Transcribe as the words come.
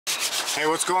Hey,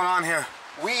 what's going on here?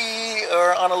 We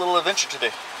are on a little adventure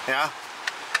today. Yeah?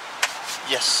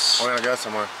 Yes. We're gonna go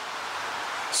somewhere.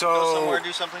 So Go somewhere,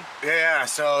 do something? Yeah,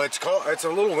 so it's cold. It's a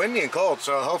little windy and cold,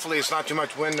 so hopefully it's not too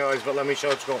much wind noise, but let me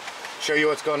show you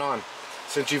what's going on.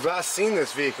 Since you've last seen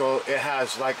this vehicle, it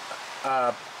has like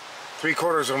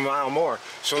 3/4 of a mile more.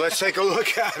 So let's take a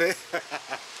look at it.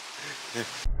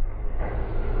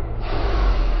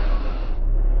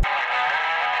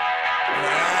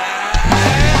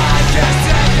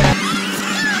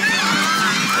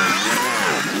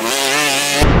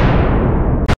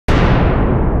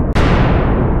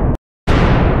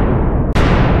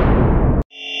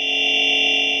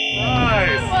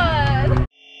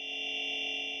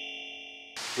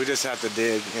 We just have to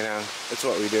dig, you know, that's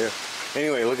what we do.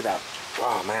 Anyway, look at that.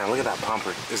 Oh man, look at that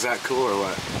bumper. Is that cool or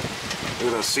what?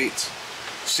 Look at those seats.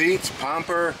 Seats,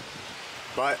 bumper,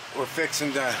 but we're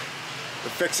fixing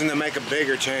to make a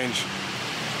bigger change.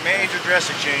 Major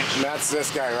dressing change. And that's this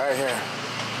guy right here.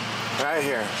 Right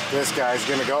here. This guy's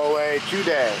gonna go away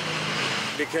today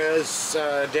because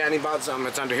Danny bought something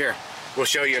that's under here. We'll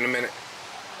show you in a minute.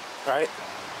 All right?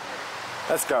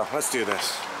 Let's go. Let's do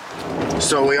this.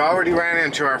 So we already ran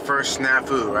into our first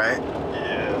snafu, right?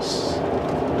 Yes.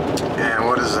 And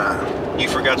what is that? You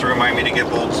forgot to remind me to get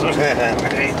bolts.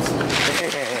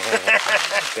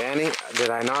 Danny, did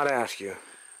I not ask you?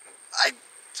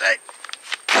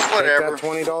 Whatever. Take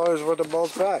that $20 worth of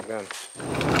bolts back then.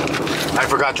 I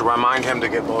forgot to remind him to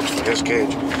get bolts for his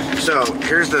cage. So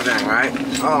here's the thing, right?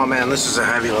 Oh man, this is a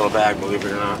heavy little bag, believe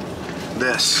it or not.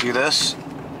 This, see this?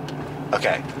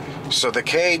 Okay, so the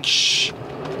cage,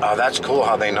 that's cool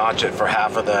how they notch it for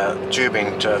half of the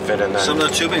tubing to fit in there. Some of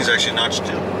the tubing's actually notched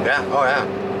too. Yeah, oh yeah.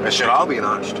 It should all be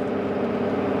notched.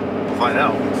 We'll find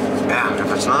out. Yeah,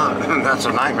 if it's not, that's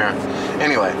a nightmare.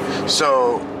 Anyway,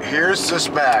 so here's this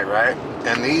bag, right?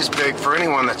 And these big, for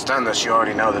anyone that's done this, you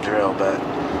already know the drill, but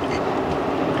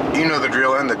you know the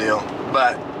drill and the deal.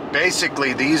 But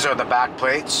basically, these are the back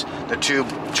plates, the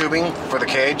tubing for the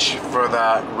cage, for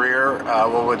the rear,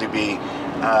 what would it be?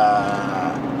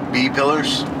 B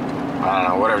pillars? I don't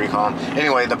know, whatever you call them.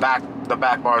 Anyway, the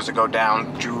back bars that go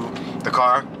down to the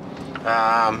car,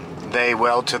 they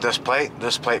weld to this plate.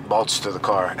 This plate bolts to the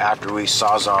car after we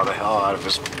sawzall the hell out of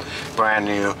this brand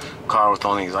new car with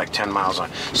only like 10 miles on.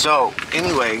 So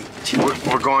anyway,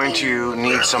 we're going to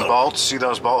need some bolts. See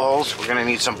those bolt holes? We're going to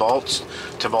need some bolts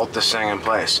to bolt this thing in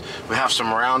place. We have some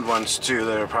round ones too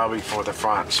that are probably for the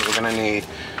front. So we're going to need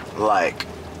like,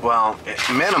 well,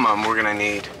 minimum we're going to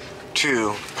need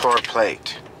 2 per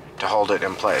plate to hold it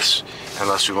in place,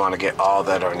 unless we want to get all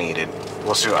that are needed.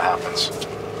 We'll see what happens.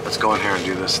 Let's go in here and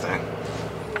do this thing.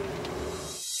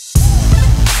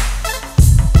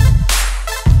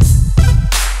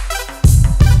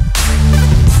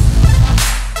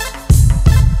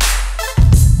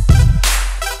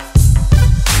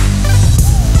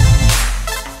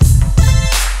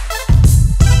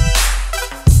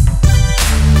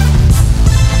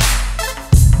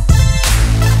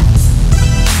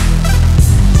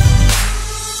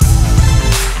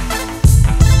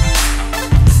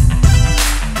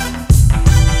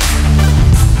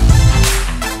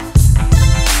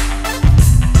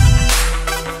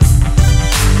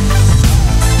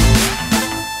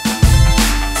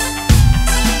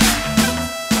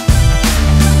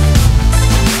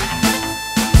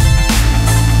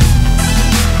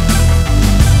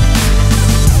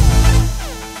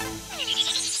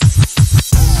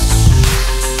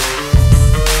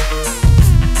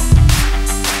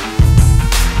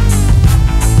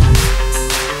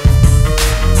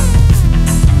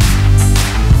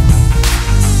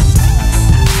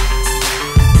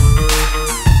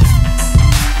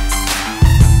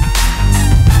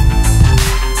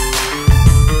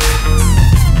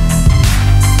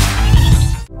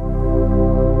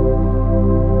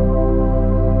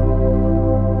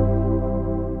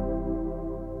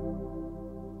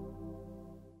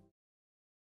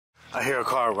 I hear a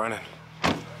car running.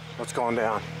 What's going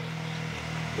down?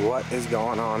 What is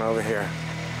going on over here?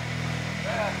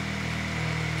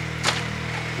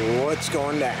 What's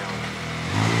going down?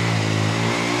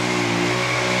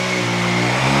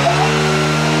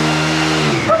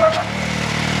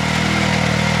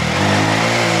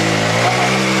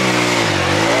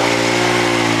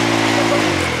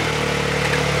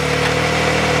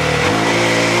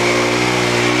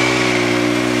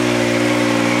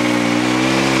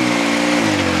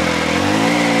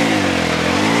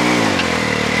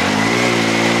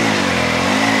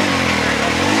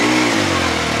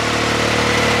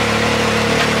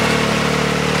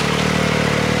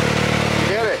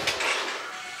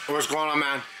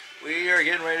 We are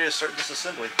getting ready to start this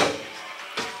assembly.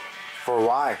 For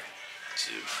why?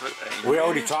 To put a We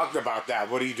already talked about that.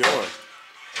 What are you doing?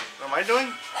 What am I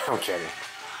doing? I'm kidding.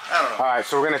 I don't know. Alright,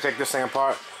 so we're going to take this thing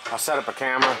apart. I'll set up a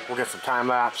camera. We'll get some time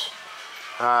lapse.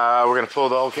 We're going to pull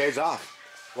the old cage off.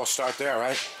 We'll start there,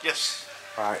 right? Yes.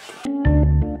 Alright.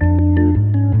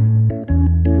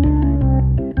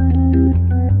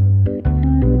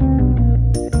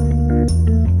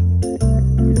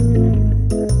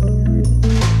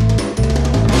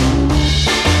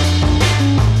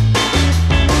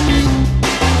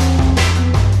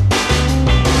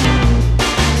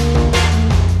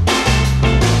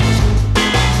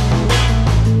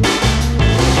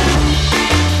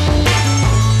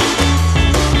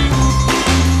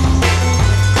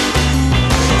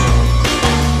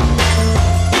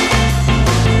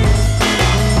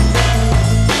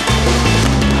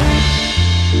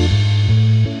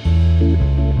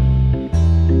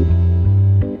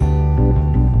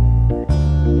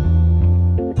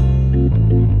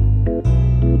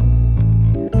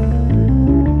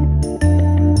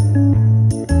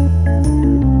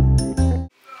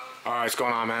 What's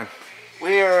going on, man?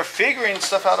 We are figuring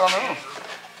stuff out on our own.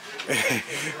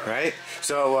 Right?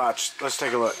 So watch. Let's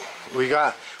take a look. We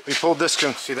pulled this.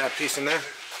 See that piece in there?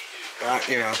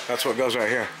 You know, that's what goes right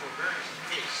here.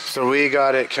 So we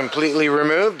got it completely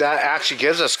removed. That actually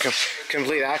gives us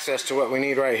complete access to what we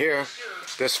need right here.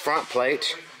 This front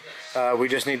plate. We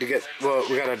just need to get. Well,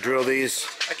 we got to drill these.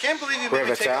 I can't believe you made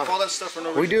me take off all that stuff for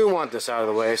no reason. We do want this out of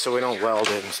the way so we don't weld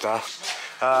it and stuff.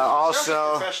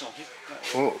 Also,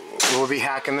 we'll be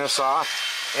hacking this off.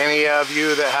 Any of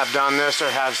you that have done this or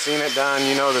have seen it done,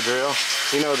 you know the drill.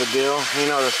 You know the deal. You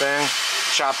know the thing.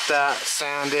 Chop that,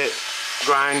 sand it,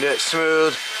 grind it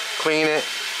smooth, clean it,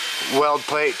 weld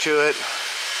plate to it.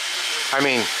 I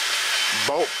mean,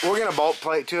 bolt. We're gonna bolt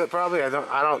plate to it probably. I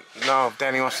don't know if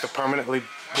Danny wants to permanently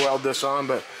weld this on,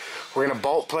 but we're gonna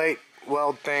bolt plate,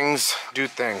 weld things, do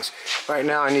things. Right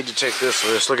now, I need to take this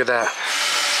loose. Look at that.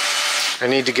 I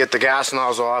need to get the gas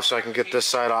nozzle off so I can get this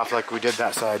side off like we did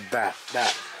that side.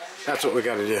 That's what we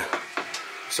got to do.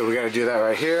 So we got to do that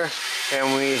right here,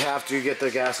 and we have to get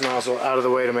the gas nozzle out of the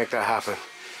way to make that happen.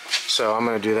 So I'm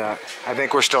going to do that. I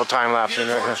think we're still time lapsing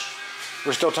right here.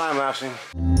 We're still time lapsing.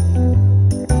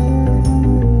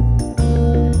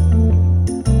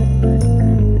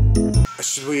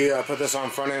 Should we put this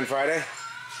on front end Friday?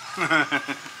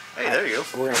 Hey, there you go.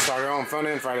 We're going to start our own front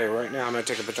end Friday right now. I'm going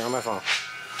to take a picture on my phone.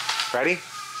 Ready?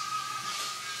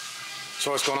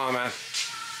 So what's going on, man?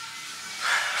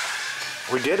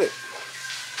 We did it.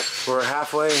 We're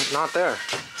halfway not there.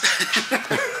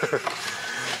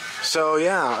 So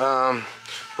yeah,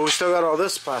 but we still got all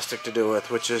this plastic to do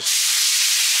with, which is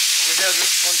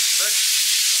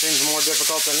seems more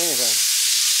difficult than anything.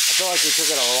 I feel like we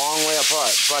took it a long way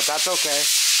apart, but that's okay.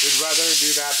 We'd rather do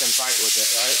that than fight with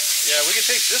it, right? Yeah, we can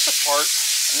take this apart,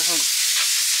 and this one.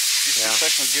 These two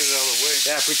sections get it out of the way.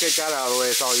 Yeah, if we take that out of the way,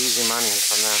 it's all easy money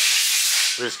from there.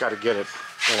 We just got to get it,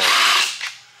 you know.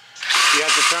 You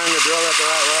have to turn the drill at the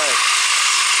right way.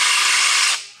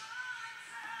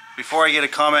 Before I get a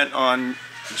comment on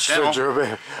the channel,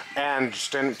 and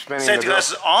spinning the drill. Safety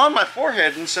glasses on my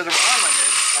forehead instead of on my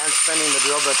head. And spinning the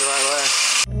drill bit the right way.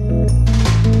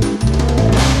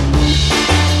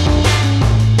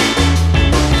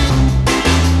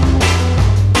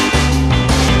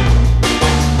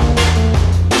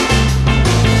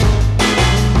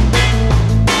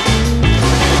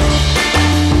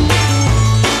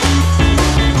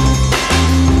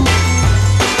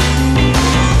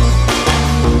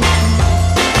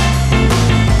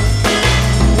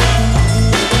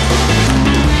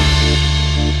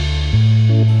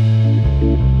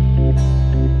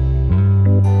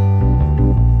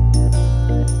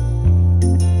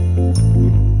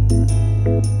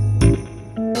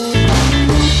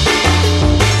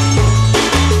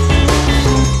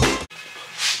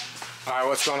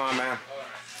 What's going on, man?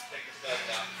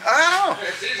 I don't know.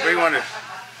 What do you wonder?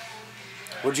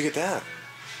 Where'd you get that?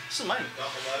 This is mine.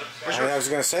 I was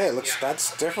gonna say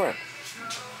that's different.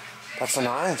 That's a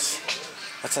nice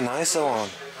one.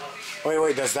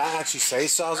 Wait, does that actually say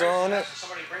Sawzall on it?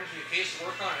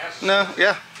 No,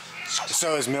 yeah.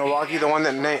 So is Milwaukee the one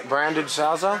that branded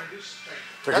Sawzall?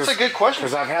 That's a good question.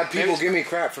 Because I've had people give me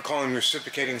crap for calling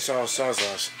reciprocating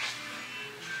Sawzalls.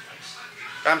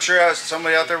 I'm sure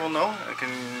somebody out there will know and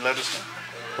can let us know.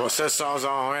 Well, it says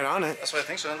Sawzall right on it. That's what I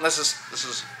think so. Unless this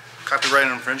is copyright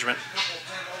infringement.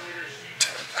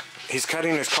 He's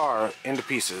cutting his car into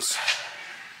pieces.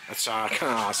 That's kind of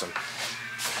awesome.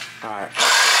 All right.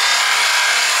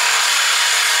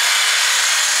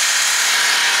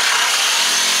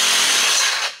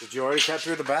 Did you already cut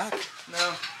through the back?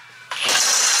 No.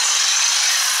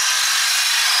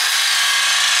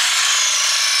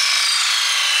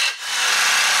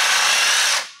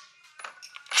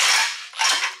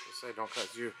 don't cut.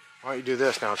 Why don't you do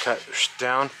this now? Cut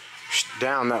down,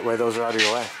 down. That way those are out of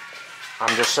your way.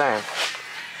 I'm just saying.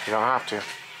 You don't have to.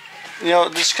 You know,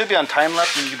 this could be on time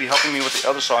lapse, and you could be helping me with the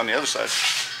other saw on the other side.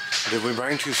 Did we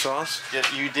bring 2 saws? Yeah,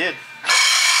 you did.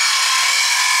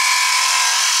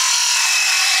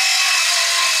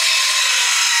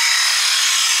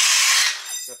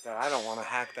 Except that I don't want to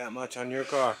hack that much on your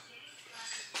car.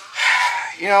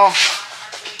 You know,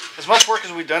 as much work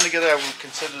as we've done together, I would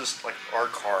consider this like our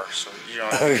car. So, you know.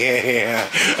 Okay, yeah.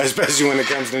 Especially when it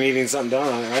comes to needing something done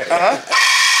on it, right? Uh-huh.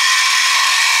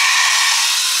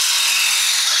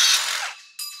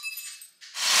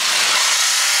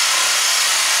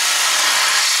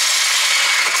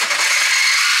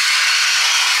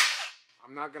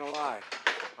 I'm not gonna lie.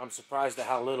 I'm surprised at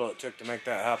how little it took to make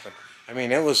that happen. I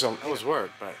mean, it was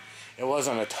work, but it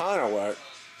wasn't a ton of work.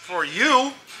 For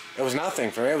you? It was nothing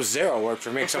for me. It was 0 work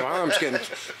for me. So my arm's getting.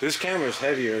 This camera's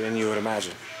heavier than you would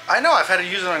imagine. I know. I've had to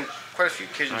use it on quite a few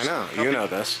occasions. I know. You know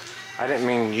this. I didn't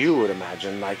mean you would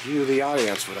imagine, like you, the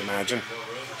audience, would imagine.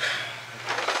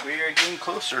 We are getting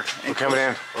closer. We're coming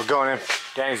in. We're going in.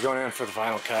 Danny's going in for the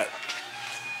final cut.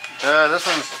 This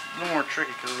one's a little more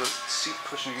tricky because of the seat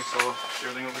pushing against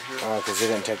everything over here. Oh, because he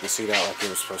didn't take the seat out like he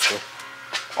was supposed to.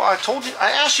 Well,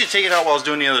 I asked you to take it out while I was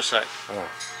doing the other side. Oh.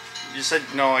 You said,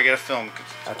 no, I gotta film.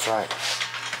 That's right.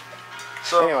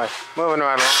 So, anyway, moving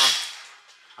right along.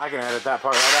 I can edit that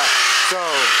part right out. So,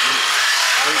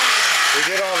 we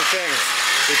did all the things.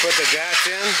 We put the jacks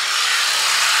in,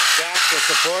 jacks to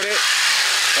support it.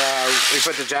 We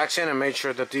put the jacks in and made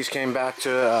sure that these came back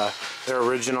to their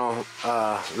original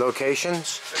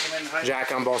locations.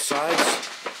 Jack on both sides,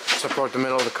 support the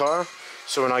middle of the car,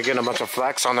 so we're not getting a bunch of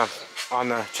flex on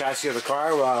the chassis of the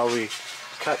car while we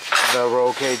cut the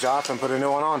roll cage off and put a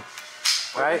new one on.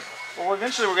 Right? Well,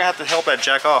 eventually we're gonna have to help that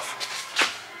jack off.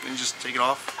 Can you just take it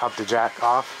off? Help the jack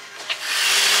off.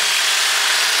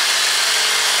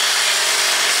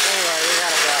 Anyway, we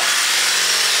gotta go.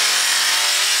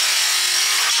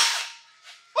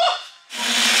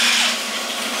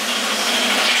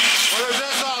 What is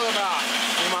this all about?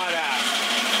 You might ask.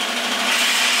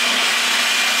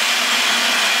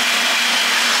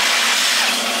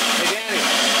 Hey Danny,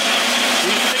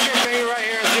 will you stick your finger right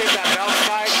here and see if that belt's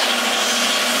tight?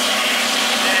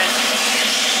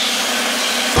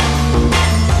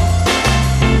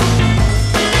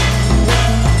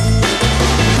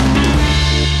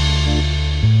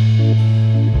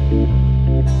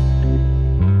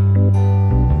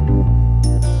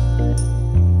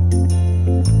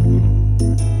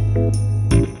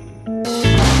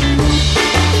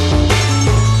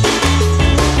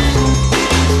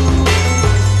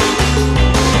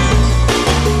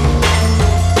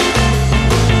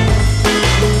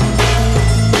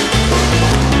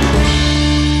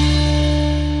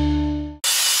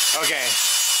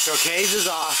 So cage is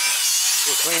off.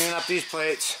 We're cleaning up these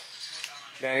plates.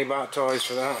 Danny bought toys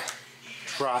for that.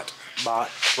 Brought.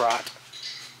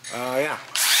 Yeah.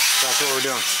 So that's what we're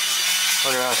doing.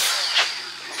 Look at us.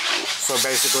 So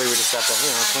basically we just have to,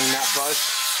 clean that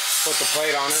first. Put the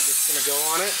plate on it that's gonna go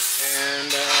on it.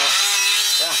 And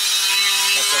yeah.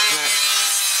 That's what's next.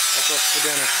 That's what's for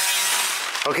dinner.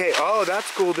 Okay, oh that's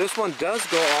cool. This one does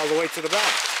go all the way to the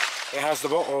back. It has the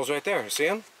bolt holes right there. See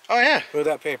them? Oh yeah. Look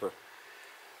at that paper.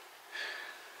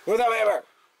 Look at that paper.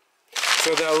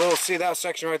 So that little, see that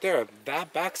section right there?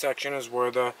 That back section is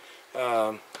where the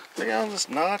look at all this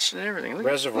notch and everything.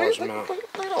 Reservoirs mount.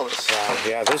 Look at all this.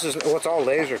 Yeah, this is what's all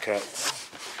laser cut.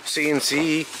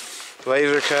 CNC,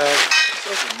 laser cut.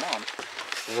 So's your mom.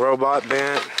 Robot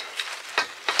bent.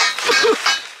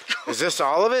 Is this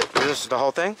all of it? Is this the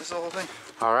whole thing? This is the whole thing.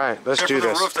 All right, let's Except do for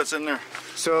this. the roof that's in there.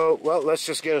 So, well, let's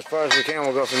just get as far as we can.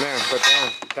 We'll go from there. But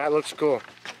that looks cool.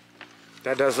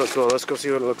 That does look cool. Let's go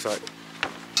see what it looks like.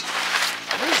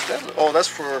 What is that? Oh, that's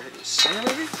for center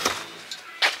maybe?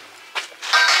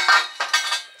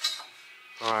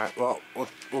 All right. Well,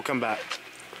 we'll come back.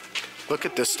 Look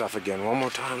at this stuff again. One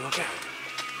more time. Look at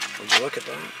it. Would you look at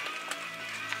that?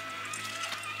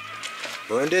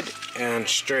 Blended and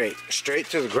straight. Straight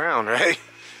to the ground, right?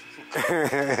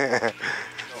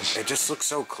 It just looks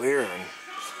so clear and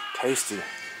tasty.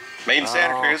 Made in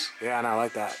Santa Cruz. Yeah, and I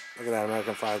like that. Look at that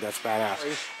American flag. That's badass.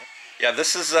 Yeah,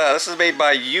 this is made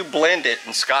by You Blend It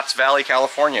in Scotts Valley,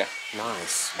 California.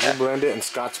 Nice. You Blend It in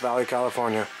Scotts Valley,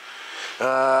 California.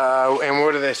 And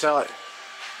where do they sell it? I'm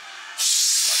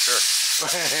not sure.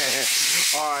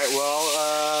 All right. Well,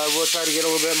 we'll try to get a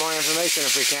little bit more information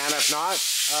if we can. If not,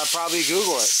 probably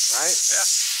Google it. Right?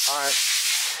 Yeah. All right.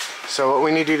 So what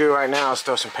we need to do right now is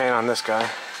throw some paint on this guy.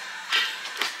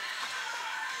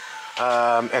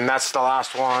 And that's the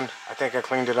last one. I think I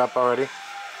cleaned it up already.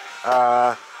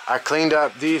 I cleaned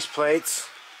up these plates.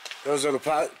 Those are the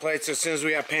plates. As soon as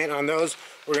we have paint on those,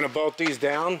 we're gonna bolt these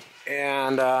down,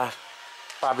 and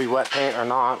probably wet paint or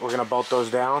not, we're gonna bolt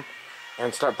those down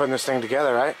and start putting this thing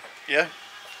together, right? Yeah.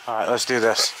 All right, let's do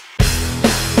this.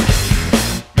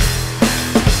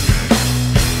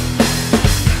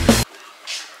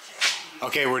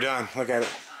 Okay, we're done. Look at it.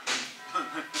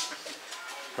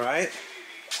 Right?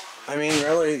 I mean,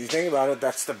 really, you think about it,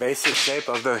 that's the basic shape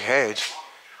of the cage.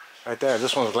 Right there.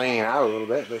 This one's leaning out a little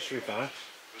bit, but it should be fine.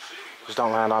 Just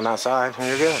don't land on that side, and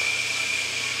you're good.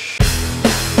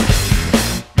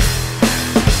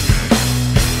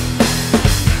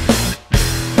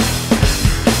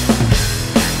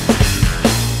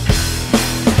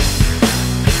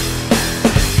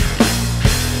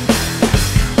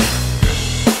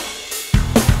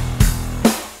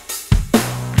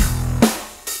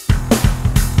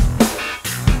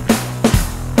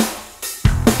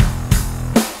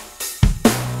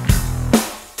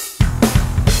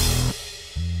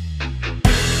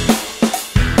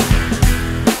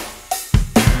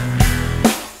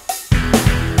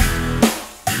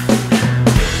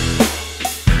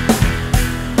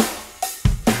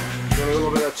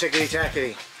 Chickadee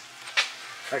tackety.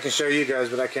 I can show you guys,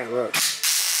 but I can't look.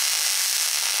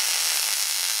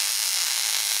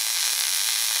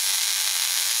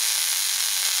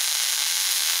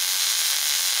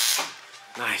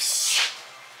 Nice.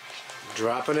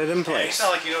 Dropping it in place. Yeah, you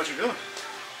sound like you know what you're doing.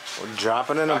 We're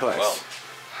dropping it in place. Well.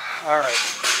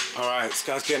 Alright,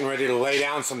 Scott's getting ready to lay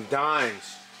down some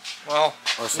dimes. well,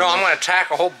 no, I'm going to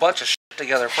tack a whole bunch of shit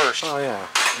together first. Oh yeah.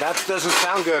 That doesn't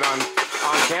sound good on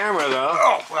camera though.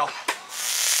 Oh, well.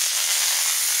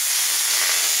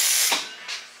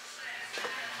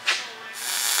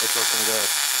 It's looking good.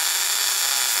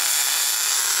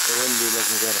 It wouldn't be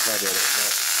looking good if I did it, but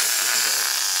it's looking good.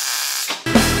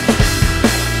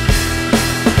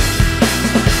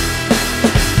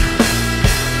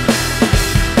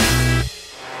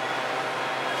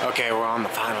 Okay, we're on the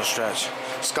final stretch.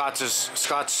 Scott's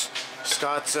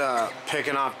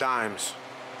picking off dimes.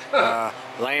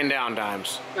 Laying down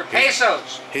dimes. They're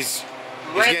pesos. He's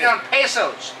Laying down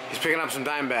pesos. He's picking up some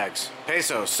dime bags.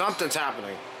 Pesos. Something's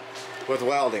happening with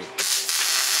welding.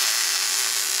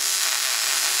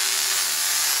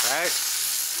 Right?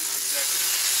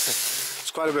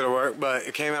 It's quite a bit of work, but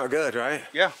it came out good, right?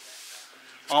 Yeah.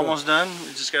 Almost done.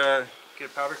 We just got to get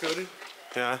it powder coated.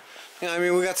 Yeah. Yeah, I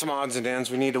mean, we got some odds and ends.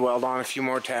 We need to weld on a few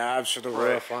more tabs for the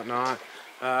roof, whatnot.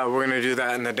 We're going to do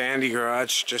that in the Dandi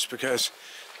garage just because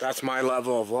that's my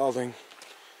level of welding.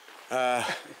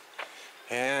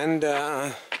 And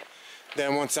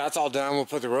then once that's all done, we'll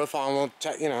put the roof on. We'll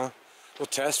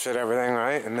test fit everything,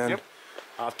 right? And then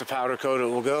off the powder coat it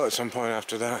will go at some point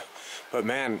after that. But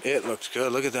man, it looks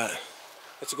good. Look at that.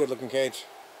 That's a good looking cage.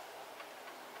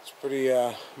 It's pretty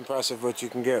impressive what you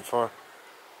can get for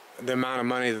the amount of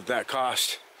money that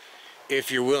cost if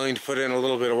you're willing to put in a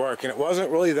little bit of work. And it wasn't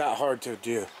really that hard to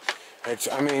do.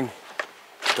 I mean,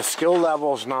 the skill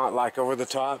level is not like over the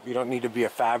top. You don't need to be a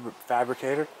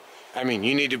fabricator. I mean,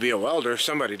 you need to be a welder.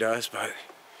 Somebody does, but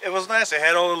it was nice. They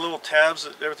had all the little tabs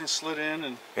that everything slid in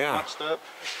and boxed up.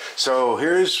 So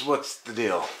here's what's the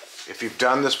deal. If you've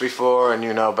done this before and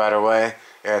you know a better way,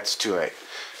 it's too late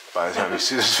by the time you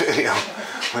see this video.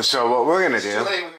 So what we're gonna do